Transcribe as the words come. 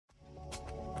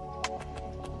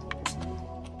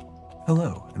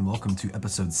Hello, and welcome to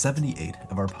episode 78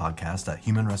 of our podcast at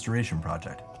Human Restoration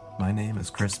Project. My name is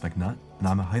Chris McNutt, and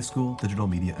I'm a high school digital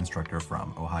media instructor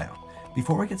from Ohio.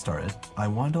 Before we get started, I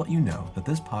wanted to let you know that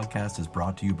this podcast is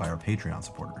brought to you by our Patreon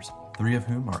supporters, three of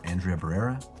whom are Andrea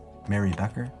Barrera, Mary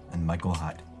Becker, and Michael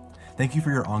Hyde. Thank you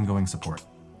for your ongoing support.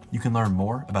 You can learn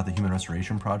more about the Human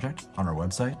Restoration Project on our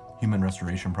website,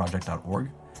 humanrestorationproject.org,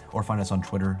 or find us on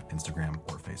Twitter, Instagram,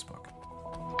 or Facebook.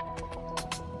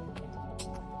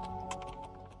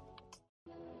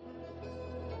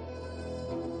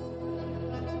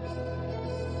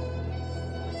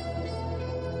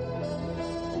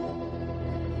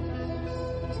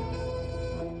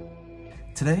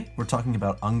 Today, we're talking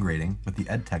about ungrading with the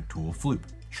EdTech tool Floop,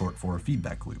 short for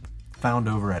Feedback Loop, found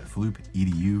over at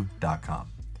floopedu.com.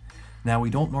 Now,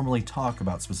 we don't normally talk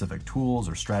about specific tools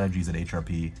or strategies at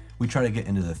HRP. We try to get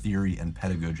into the theory and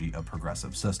pedagogy of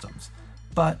progressive systems.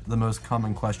 But the most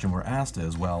common question we're asked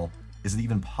is, well, is it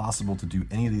even possible to do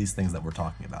any of these things that we're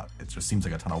talking about? It just seems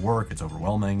like a ton of work, it's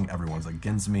overwhelming, everyone's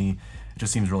against me, it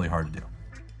just seems really hard to do.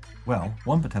 Well,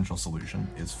 one potential solution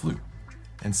is Floop.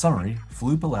 In summary,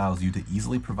 Floop allows you to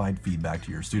easily provide feedback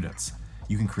to your students.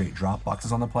 You can create drop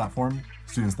boxes on the platform,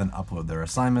 students then upload their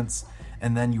assignments,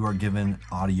 and then you are given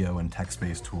audio and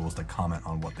text-based tools to comment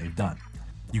on what they've done.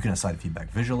 You can assign feedback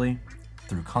visually,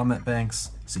 through comment banks,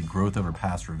 see growth over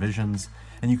past revisions,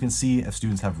 and you can see if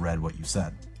students have read what you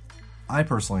said. I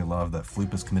personally love that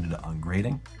Floop is committed to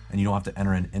ungrading, and you don't have to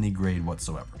enter in any grade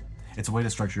whatsoever. It's a way to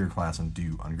structure your class and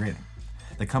do ungrading.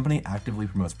 The company actively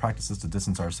promotes practices to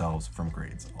distance ourselves from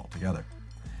grades altogether.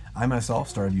 I myself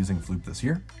started using Floop this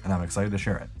year, and I'm excited to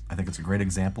share it. I think it's a great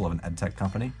example of an edtech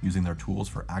company using their tools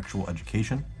for actual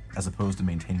education as opposed to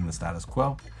maintaining the status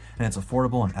quo, and it's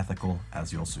affordable and ethical,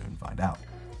 as you'll soon find out.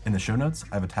 In the show notes,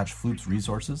 I've attached Floop's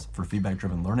resources for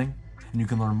feedback-driven learning, and you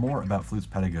can learn more about Floop's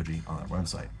pedagogy on their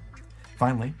website.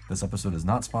 Finally, this episode is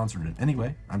not sponsored in any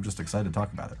way, I'm just excited to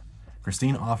talk about it.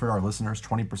 Christine offered our listeners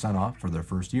 20% off for their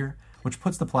first year, which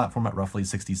puts the platform at roughly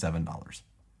 $67.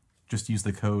 Just use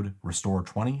the code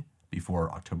RESTORE20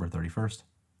 before October 31st,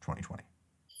 2020.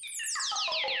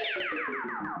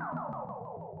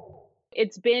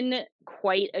 It's been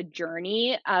quite a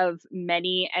journey of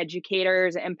many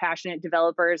educators and passionate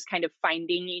developers kind of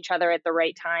finding each other at the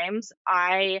right times.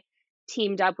 I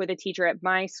teamed up with a teacher at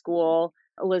my school,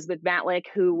 Elizabeth Matlick,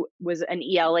 who was an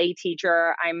ELA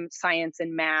teacher. I'm science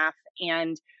and math,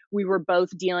 and we were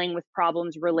both dealing with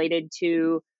problems related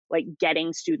to like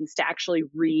getting students to actually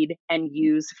read and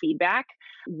use feedback.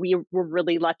 We were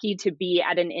really lucky to be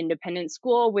at an independent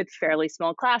school with fairly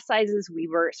small class sizes. We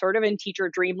were sort of in teacher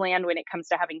dreamland when it comes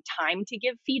to having time to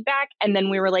give feedback. And then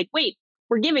we were like, wait,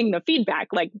 we're giving the feedback.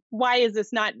 Like, why is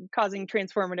this not causing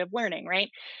transformative learning, right?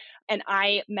 And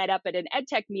I met up at an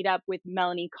EdTech meetup with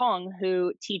Melanie Kong,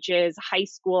 who teaches high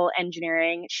school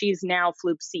engineering. She's now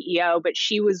Floop's CEO, but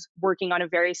she was working on a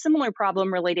very similar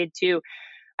problem related to,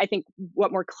 I think,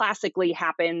 what more classically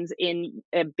happens in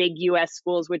big US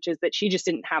schools, which is that she just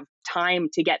didn't have time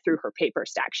to get through her paper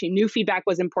stack. She knew feedback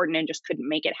was important and just couldn't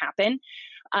make it happen.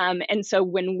 And so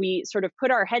when we sort of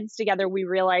put our heads together, we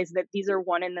realized that these are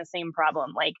one and the same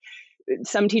problem. Like,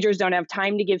 some teachers don't have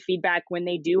time to give feedback. When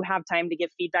they do have time to give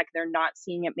feedback, they're not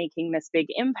seeing it making this big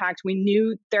impact. We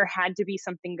knew there had to be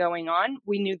something going on.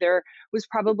 We knew there was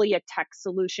probably a tech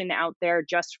solution out there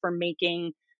just for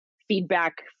making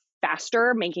feedback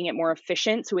faster, making it more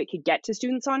efficient so it could get to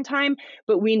students on time.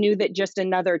 But we knew that just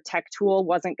another tech tool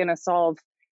wasn't going to solve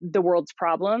the world's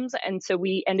problems. And so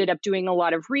we ended up doing a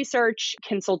lot of research,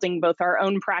 consulting both our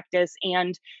own practice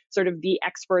and sort of the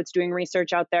experts doing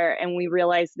research out there. And we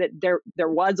realized that there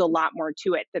was a lot more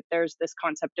to it, that there's this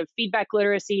concept of feedback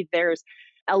literacy. There's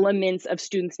elements of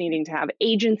students needing to have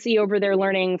agency over their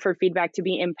learning for feedback to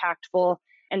be impactful.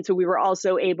 And so we were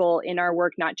also able in our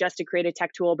work not just to create a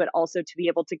tech tool, but also to be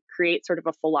able to create sort of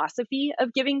a philosophy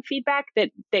of giving feedback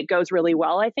that goes really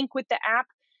well, I think, with the app.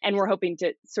 And we're hoping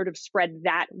to sort of spread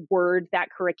that word, that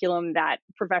curriculum, that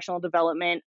professional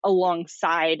development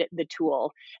alongside the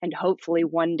tool, and hopefully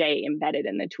one day embedded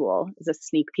in the tool as a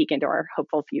sneak peek into our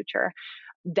hopeful future.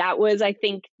 That was, I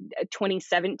think,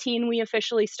 2017 we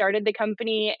officially started the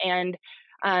company. And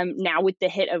now with the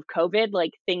hit of COVID,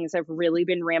 like, things have really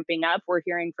been ramping up. We're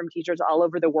hearing from teachers all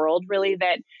over the world, really,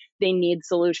 that they need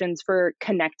solutions for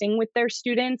connecting with their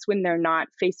students when they're not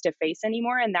face-to-face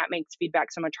anymore. And that makes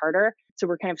feedback so much harder. So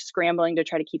we're kind of scrambling to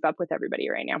try to keep up with everybody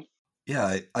right now.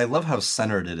 Yeah, I love how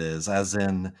centered it is, as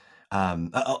in a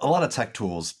lot of tech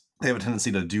tools, they have a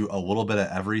tendency to do a little bit of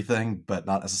everything, but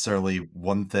not necessarily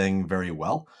one thing very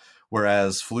well.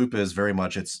 Whereas Floop is very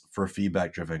much, it's for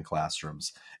feedback-driven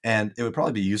classrooms. And it would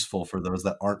probably be useful for those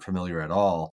that aren't familiar at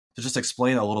all to just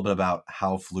explain a little bit about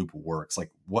how Floop works.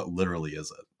 Like, what literally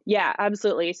is it? Yeah,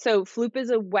 absolutely. So Floop is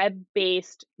a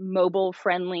web-based,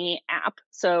 mobile-friendly app.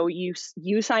 So you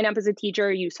sign up as a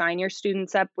teacher, you sign your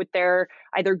students up with their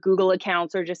either Google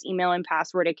accounts or just email and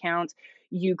password accounts.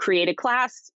 You create a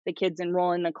class, the kids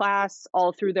enroll in the class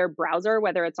all through their browser,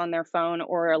 whether it's on their phone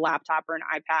or a laptop or an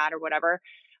iPad or whatever.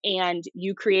 And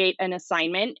you create an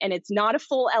assignment, and it's not a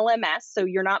full LMS, so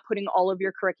you're not putting all of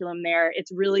your curriculum there.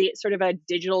 It's really sort of a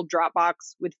digital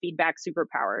Dropbox with feedback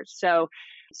superpowers. So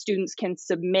students can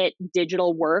submit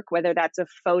digital work, whether that's a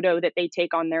photo that they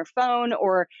take on their phone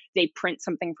or they print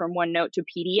something from OneNote to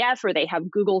PDF, or they have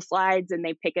Google Slides and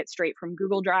they pick it straight from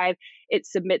Google Drive. It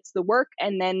submits the work,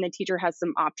 and then the teacher has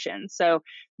some options. So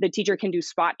the teacher can do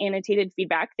spot annotated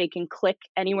feedback. They can click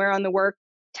anywhere on the work,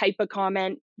 type a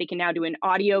comment. They can now do an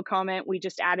audio comment. We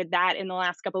just added that in the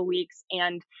last couple of weeks.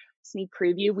 And sneak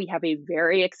preview, we have a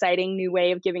very exciting new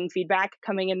way of giving feedback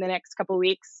coming in the next couple of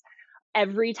weeks.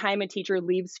 Every time a teacher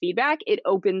leaves feedback, it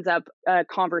opens up a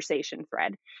conversation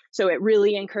thread. So it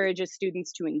really encourages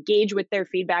students to engage with their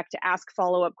feedback, to ask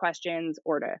follow-up questions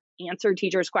or to answer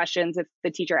teachers' questions if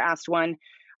the teacher asked one.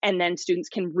 And then students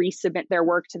can resubmit their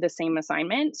work to the same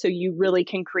assignment. So you really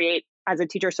can create, as a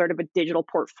teacher, sort of a digital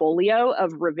portfolio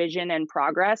of revision and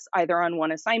progress, either on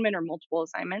one assignment or multiple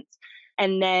assignments.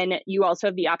 And then you also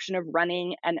have the option of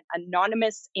running an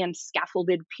anonymous and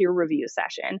scaffolded peer review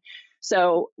session.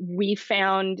 So we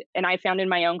found, and I found in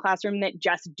my own classroom, that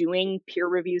just doing peer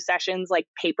review sessions like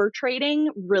paper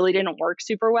trading really didn't work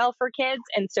super well for kids.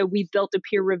 And so we built a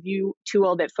peer review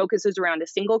tool that focuses around a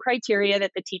single criteria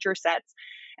that the teacher sets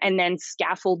and then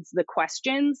scaffolds the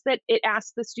questions that it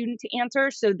asks the student to answer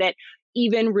so that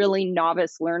even really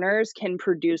novice learners can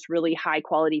produce really high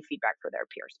quality feedback for their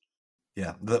peers.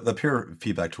 Yeah, the peer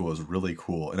feedback tool is really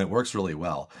cool and it works really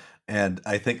well. And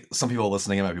I think some people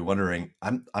listening might be wondering,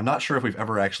 I'm not sure if we've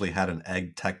ever actually had an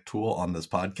ed tech tool on this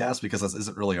podcast because this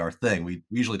isn't really our thing. We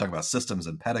usually talk about systems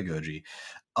and pedagogy.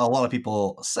 A lot of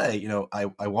people say,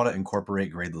 I want to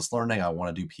incorporate gradeless learning. I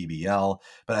want to do PBL.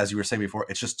 But as you were saying before,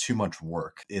 it's just too much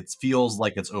work. It feels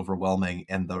like it's overwhelming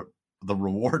and the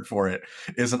reward for it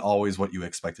isn't always what you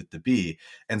expect it to be.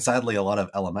 And sadly, a lot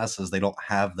of LMSs, they don't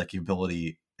have the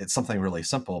capability. It's something really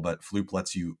simple, but Floop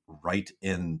lets you write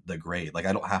in the grade. Like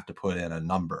I don't have to put in a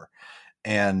number.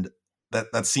 And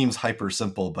that seems hyper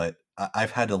simple, but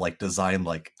I've had to design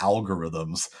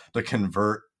algorithms to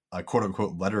convert a quote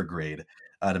unquote letter grade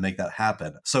to make that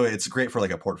happen. So it's great for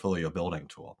a portfolio building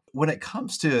tool. When it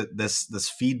comes to this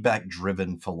feedback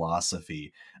driven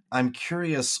philosophy, I'm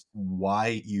curious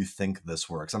why you think this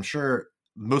works. I'm sure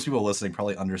most people listening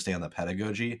probably understand the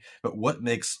pedagogy, but what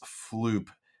makes Floop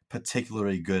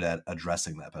particularly good at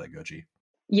addressing that pedagogy?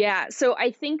 Yeah, so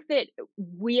I think that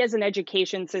we as an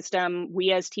education system,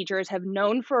 we as teachers have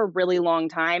known for a really long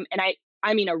time, and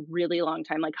I mean a really long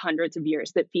time, like hundreds of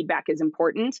years, that feedback is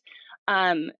important.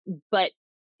 But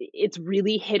it's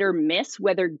really hit or miss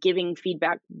whether giving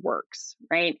feedback works,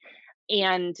 right?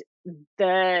 And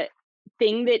the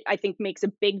thing that I think makes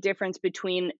a big difference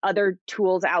between other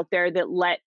tools out there that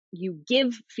let you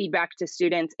give feedback to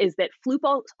students is that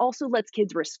Floop also lets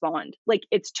kids respond. Like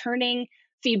it's turning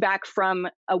feedback from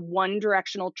a one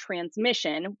directional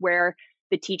transmission where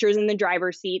the teacher's in the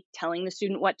driver's seat telling the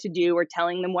student what to do or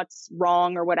telling them what's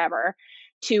wrong or whatever,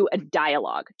 to a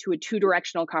dialogue, to a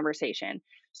two-directional conversation.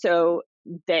 So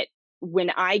that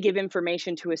when I give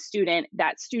information to a student,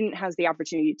 that student has the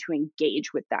opportunity to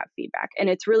engage with that feedback. And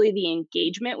it's really the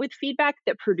engagement with feedback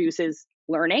that produces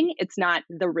learning. It's not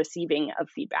the receiving of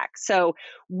feedback. So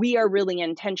we are really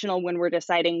intentional when we're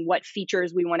deciding what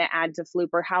features we want to add to Floop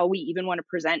or how we even want to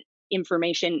present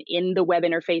information in the web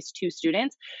interface to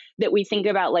students, that we think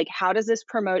about how does this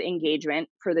promote engagement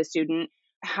for the student?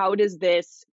 How does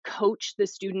this coach the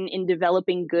student in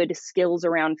developing good skills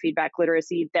around feedback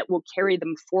literacy that will carry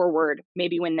them forward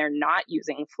maybe when they're not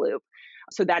using Floop?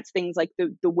 So that's things like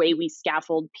the way we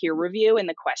scaffold peer review and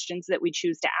the questions that we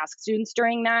choose to ask students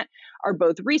during that are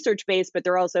both research-based, but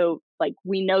they're also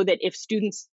we know that if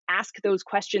students ask those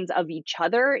questions of each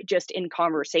other just in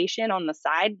conversation on the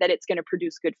side, that it's going to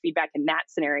produce good feedback in that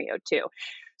scenario too.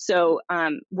 So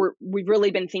we've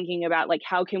really been thinking about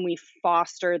how can we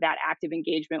foster that active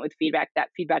engagement with feedback, that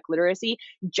feedback literacy,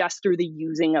 just through the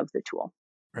using of the tool.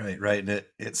 Right. And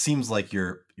it seems like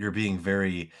you're being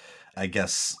very, I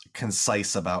guess,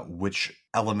 concise about which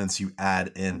elements you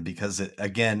add in, because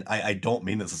again, I don't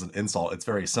mean this as an insult. It's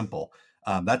very simple.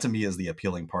 That to me is the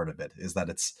appealing part of it, is that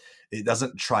it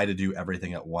doesn't try to do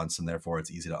everything at once, and therefore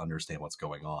it's easy to understand what's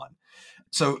going on.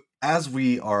 So as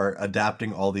we are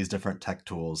adapting all these different tech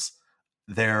tools,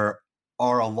 there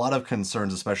are a lot of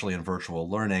concerns, especially in virtual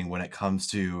learning, when it comes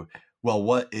to, well,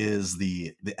 what is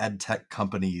the ed tech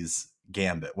company's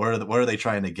gambit? What are they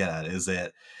trying to get at? Is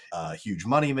it a huge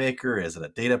moneymaker? Is it a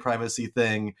data privacy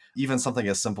thing? Even something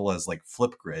as simple as like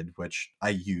Flipgrid, which I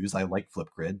use, I like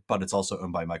Flipgrid, but it's also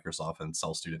owned by Microsoft and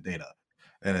sells student data.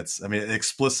 And it's, I mean, it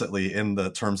explicitly in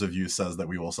the terms of use says that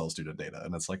we will sell student data.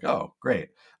 And it's like, oh, great.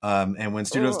 And when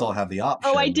students don't Oh. have the Oh, I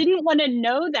option, didn't want to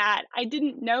know that. I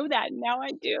didn't know that. Now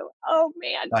I do. Oh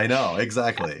man. I know,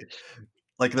 exactly.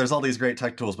 Like there's all these great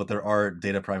tech tools, but there are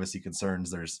data privacy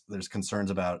concerns. There's concerns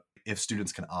about if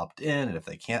students can opt in and if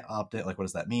they can't opt in, like what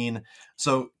does that mean?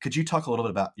 So could you talk a little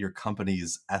bit about your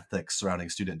company's ethics surrounding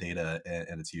student data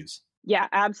and its use? Yeah,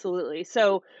 absolutely.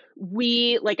 So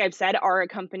we, like I've said, are a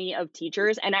company of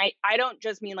teachers. And I don't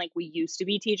just mean like we used to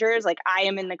be teachers. Like I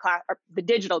am in the class, the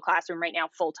digital classroom right now,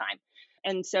 full time.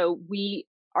 And so we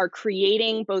are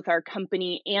creating both our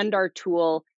company and our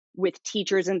tool with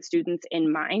teachers and students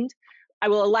in mind. I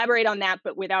will elaborate on that,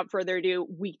 but without further ado,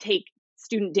 we take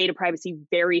student data privacy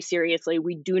very seriously.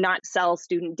 We do not sell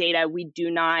student data. We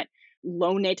do not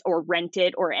loan it or rent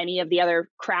it or any of the other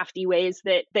crafty ways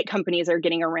that companies are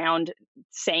getting around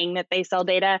saying that they sell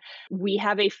data. We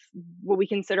have what we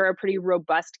consider a pretty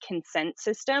robust consent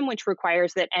system, which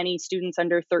requires that any students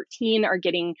under 13 are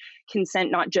getting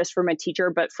consent not just from a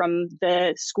teacher, but from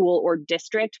the school or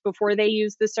district before they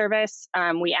use the service.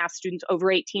 We ask students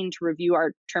over 18 to review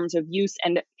our terms of use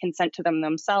and consent to them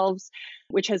themselves,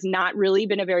 which has not really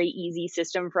been a very easy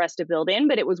system for us to build in,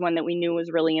 but it was one that we knew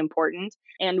was really important.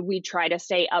 And we try to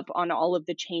stay up on all of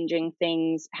the changing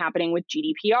things happening with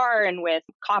GDPR and with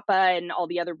COPPA and all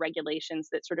the other regulations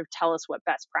that sort of tell us what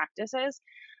best practice is.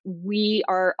 We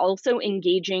are also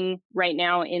engaging right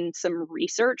now in some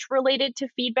research related to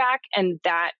feedback, and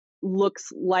that looks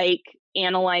like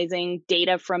analyzing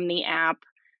data from the app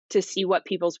to see what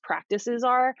people's practices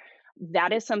are.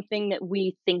 That is something that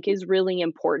we think is really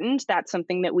important. That's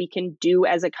something that we can do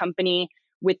as a company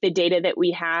with the data that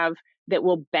we have that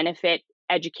will benefit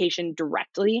education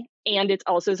directly. And it's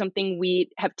also something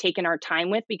we have taken our time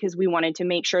with because we wanted to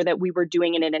make sure that we were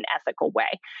doing it in an ethical way.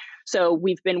 So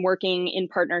we've been working in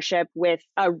partnership with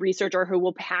a researcher who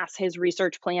will pass his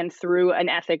research plan through an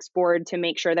ethics board to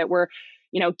make sure that we're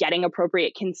getting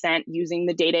appropriate consent, using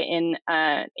the data in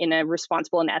a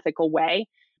responsible and ethical way.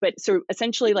 But so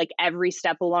essentially, like every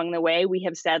step along the way, we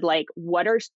have said, like, what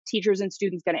are teachers and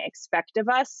students going to expect of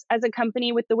us as a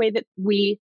company with the way that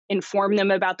we inform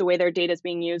them about the way their data is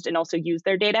being used and also use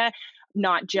their data,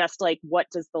 not just like, what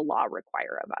does the law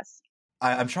require of us?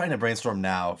 I'm trying to brainstorm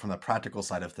now from the practical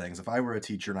side of things. If I were a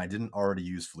teacher and I didn't already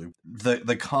use Floop,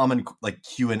 the common like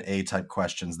Q&A type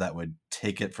questions that would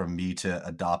take it from me to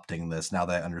adopting this, now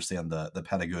that I understand the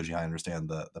pedagogy, I understand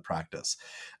the practice.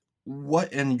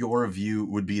 What, in your view,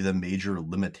 would be the major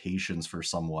limitations for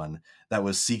someone that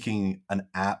was seeking an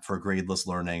app for gradeless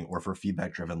learning or for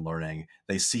feedback-driven learning?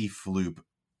 They see Floop.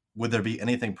 Would there be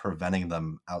anything preventing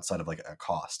them outside of like a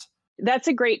cost? That's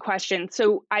a great question.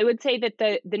 So I would say that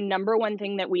the number one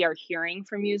thing that we are hearing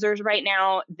from users right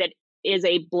now that is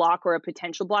a block or a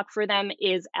potential block for them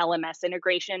is LMS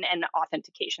integration and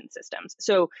authentication systems.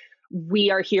 So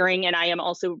we are hearing, and I am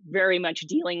also very much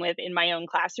dealing with in my own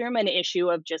classroom, an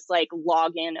issue of just like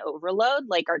login overload.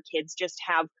 Like our kids just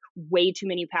have way too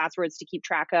many passwords to keep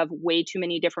track of, way too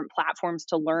many different platforms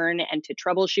to learn and to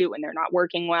troubleshoot when they're not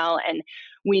working well. And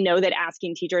we know that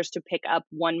asking teachers to pick up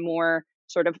one more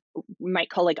sort of, we might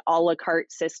call like a la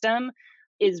carte system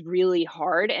is really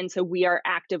hard. And so we are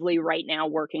actively right now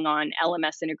working on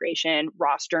LMS integration,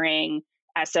 rostering,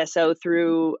 SSO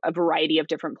through a variety of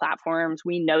different platforms.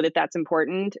 We know that that's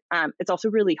important. It's also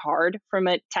really hard from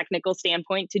a technical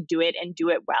standpoint to do it and do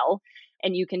it well.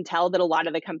 And you can tell that a lot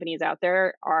of the companies out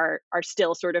there are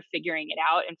still sort of figuring it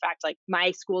out. In fact, like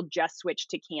my school just switched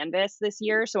to Canvas this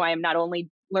year. So I am not only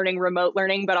learning remote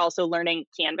learning, but also learning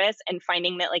Canvas and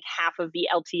finding that like half of the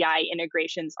LTI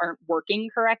integrations aren't working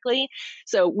correctly.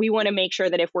 So we want to make sure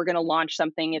that if we're going to launch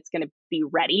something, it's going to be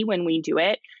ready when we do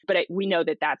it. But we know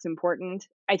that that's important.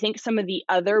 I think some of the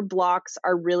other blocks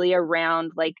are really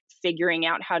around like figuring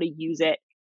out how to use it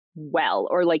well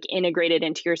or like integrate it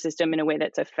into your system in a way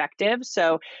that's effective.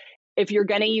 So if you're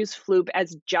going to use Floop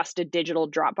as just a digital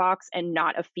Dropbox and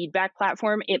not a feedback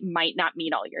platform, it might not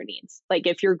meet all your needs. Like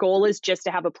if your goal is just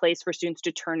to have a place for students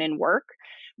to turn in work,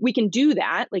 we can do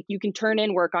that. Like you can turn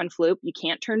in work on Floop. You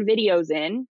can't turn videos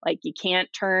in. Like you can't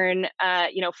turn,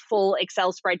 full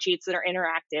Excel spreadsheets that are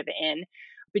interactive in,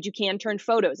 but you can turn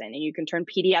photos in and you can turn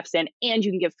PDFs in and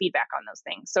you can give feedback on those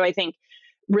things. So I think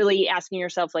really asking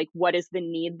yourself, like, what is the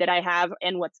need that I have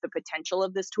and what's the potential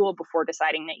of this tool before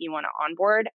deciding that you want to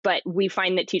onboard. But we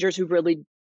find that teachers who really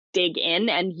dig in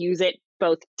and use it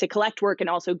both to collect work and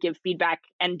also give feedback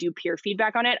and do peer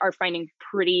feedback on it are finding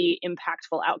pretty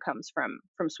impactful outcomes from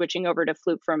switching over to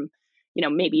Floop from,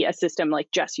 maybe a system like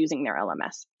just using their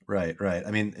LMS. Right, right.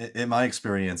 I mean, in my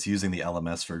experience, using the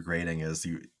LMS for grading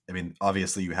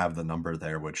obviously you have the number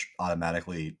there, which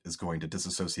automatically is going to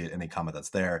disassociate any comment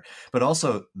that's there. But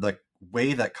also the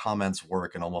way that comments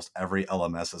work in almost every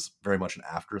LMS is very much an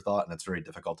afterthought, and it's very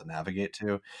difficult to navigate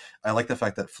to. I like the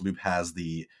fact that Floop has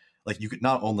you could,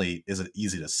 not only is it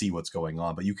easy to see what's going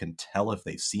on, but you can tell if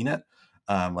they've seen it.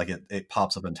 It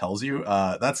pops up and tells you.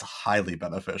 That's highly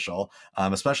beneficial,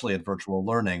 especially in virtual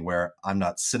learning where I'm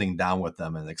not sitting down with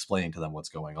them and explaining to them what's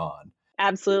going on.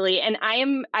 Absolutely. And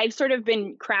I've sort of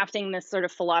been crafting this sort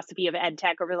of philosophy of ed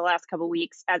tech over the last couple of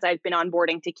weeks as I've been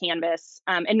onboarding to Canvas.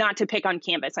 And not to pick on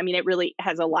Canvas. I mean, it really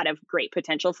has a lot of great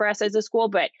potential for us as a school,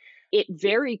 but it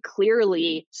very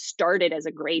clearly started as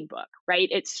a grade book, right?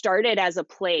 It started as a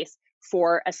place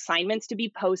for assignments to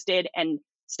be posted and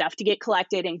stuff to get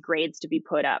collected and grades to be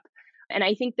put up. And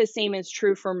I think the same is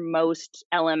true for most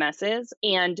LMSs.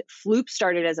 And Floop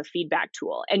started as a feedback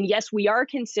tool. And yes, we are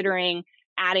considering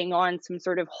adding on some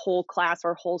sort of whole class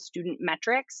or whole student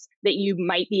metrics that you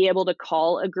might be able to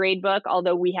call a grade book,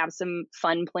 although we have some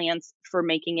fun plans for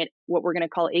making it what we're going to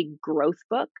call a growth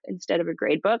book instead of a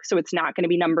grade book. So it's not going to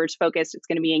be numbers focused, it's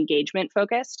going to be engagement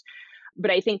focused. But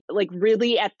I think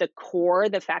really at the core,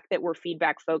 the fact that we're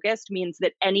feedback focused means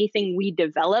that anything we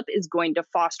develop is going to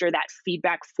foster that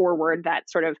feedback forward, that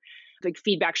sort of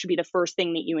feedback should be the first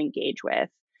thing that you engage with.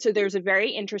 So there's a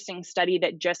very interesting study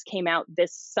that just came out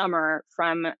this summer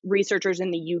from researchers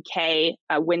in the UK,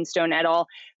 Winstone et al.,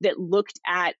 that looked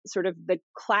at sort of the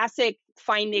classic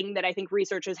finding that I think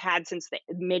researchers had since the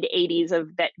mid 80s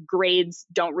of that grades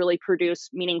don't really produce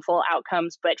meaningful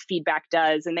outcomes, but feedback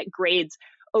does, and that grades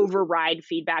override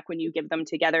feedback when you give them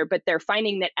together. But they're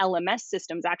finding that LMS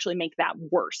systems actually make that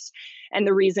worse. And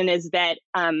the reason is that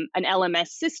an LMS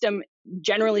system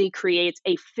generally creates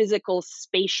a physical,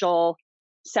 spatial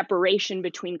separation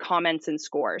between comments and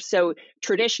scores. So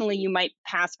traditionally, you might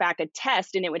pass back a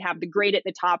test and it would have the grade at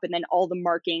the top and then all the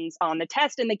markings on the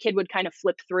test. And the kid would kind of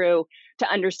flip through to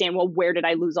understand, well, where did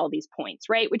I lose all these points,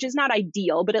 right? Which is not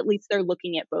ideal, but at least they're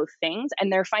looking at both things.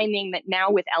 And they're finding that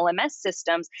now with LMS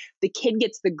systems, the kid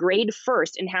gets the grade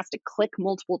first and has to click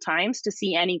multiple times to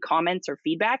see any comments or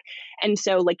feedback. And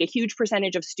so a huge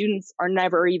percentage of students are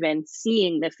never even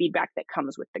seeing the feedback that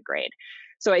comes with the grade.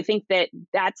 So I think that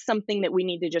that's something that we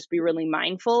need to just be really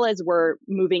mindful as we're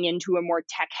moving into a more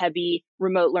tech-heavy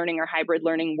remote learning or hybrid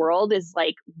learning world is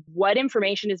what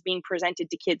information is being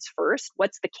presented to kids first?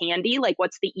 What's the candy?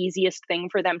 What's the easiest thing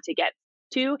for them to get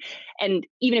to? And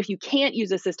even if you can't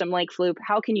use a system like Floop,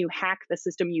 how can you hack the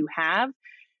system you have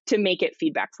to make it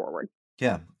feedback forward?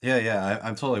 Yeah.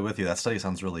 I'm totally with you. That study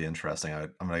sounds really interesting.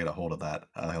 I'm going to get a hold of that.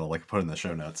 I'll put it in the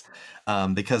show notes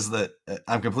because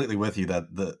I'm completely with you that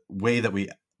the way that we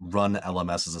run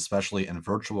LMSs, especially in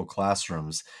virtual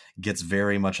classrooms, gets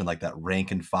very much in that rank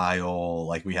and file.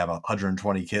 We have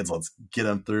 120 kids. Let's get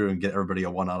them through and get everybody a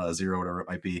 1 out of 0, whatever it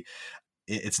might be.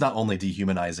 It's not only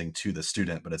dehumanizing to the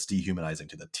student, but it's dehumanizing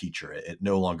to the teacher. It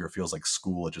no longer feels like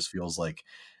school. It just feels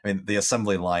the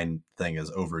assembly line thing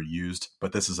is overused,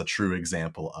 but this is a true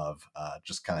example of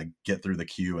just kind of get through the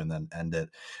queue and then end it.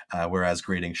 Whereas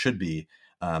grading should be,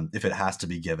 if it has to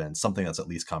be given, something that's at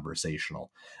least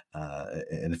conversational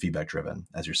and feedback driven,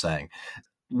 as you're saying.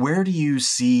 Where do you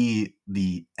see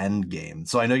the end game?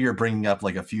 So I know you're bringing up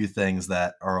a few things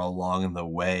that are along the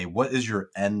way. What is your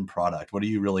end product? What do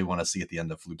you really want to see at the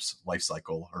end of Floop's life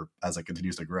cycle or as it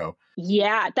continues to grow?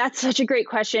 Yeah, that's such a great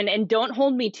question. And don't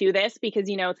hold me to this because,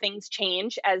 things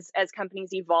change as companies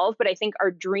evolve. But I think our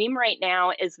dream right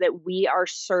now is that we are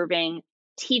serving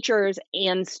teachers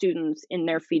and students in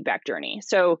their feedback journey.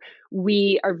 So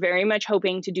we are very much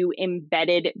hoping to do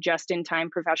embedded just-in-time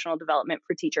professional development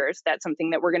for teachers. That's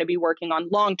something that we're going to be working on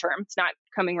long term. It's not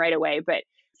coming right away, but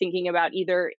thinking about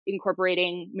either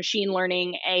incorporating machine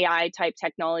learning, AI type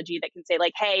technology that can say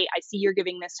hey, I see you're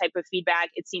giving this type of feedback.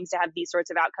 It seems to have these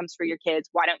sorts of outcomes for your kids.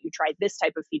 Why don't you try this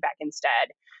type of feedback instead?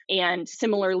 And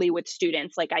similarly with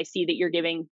students, I see that you're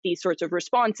giving these sorts of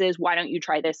responses. Why don't you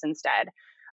try this instead?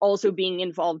 Also being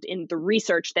involved in the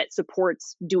research that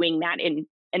supports doing that in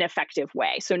an effective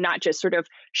way. So not just sort of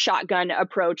shotgun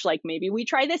approach, maybe we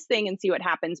try this thing and see what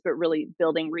happens, but really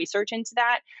building research into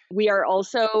that. We are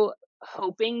also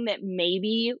hoping that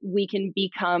maybe we can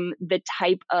become the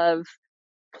type of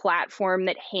platform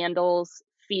that handles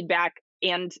feedback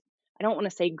and I don't want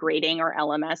to say grading or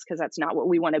LMS because that's not what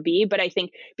we want to be, but I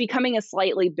think becoming a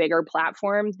slightly bigger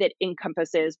platform that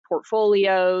encompasses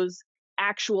portfolios,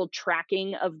 actual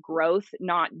tracking of growth,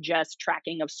 not just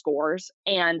tracking of scores,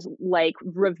 and like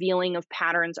revealing of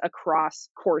patterns across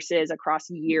courses,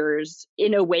 across years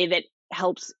in a way that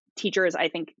helps teachers, I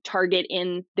think, target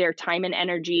in their time and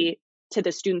energy to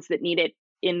the students that need it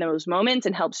in those moments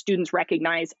and help students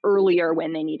recognize earlier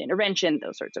when they need intervention,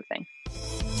 those sorts of things.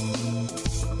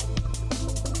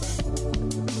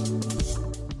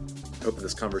 I hope that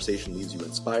this conversation leaves you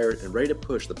inspired and ready to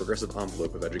push the progressive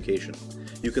envelope of education.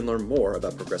 You can learn more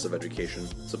about progressive education,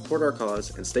 support our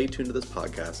cause, and stay tuned to this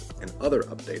podcast and other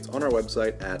updates on our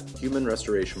website at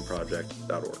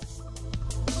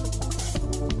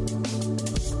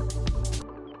humanrestorationproject.org.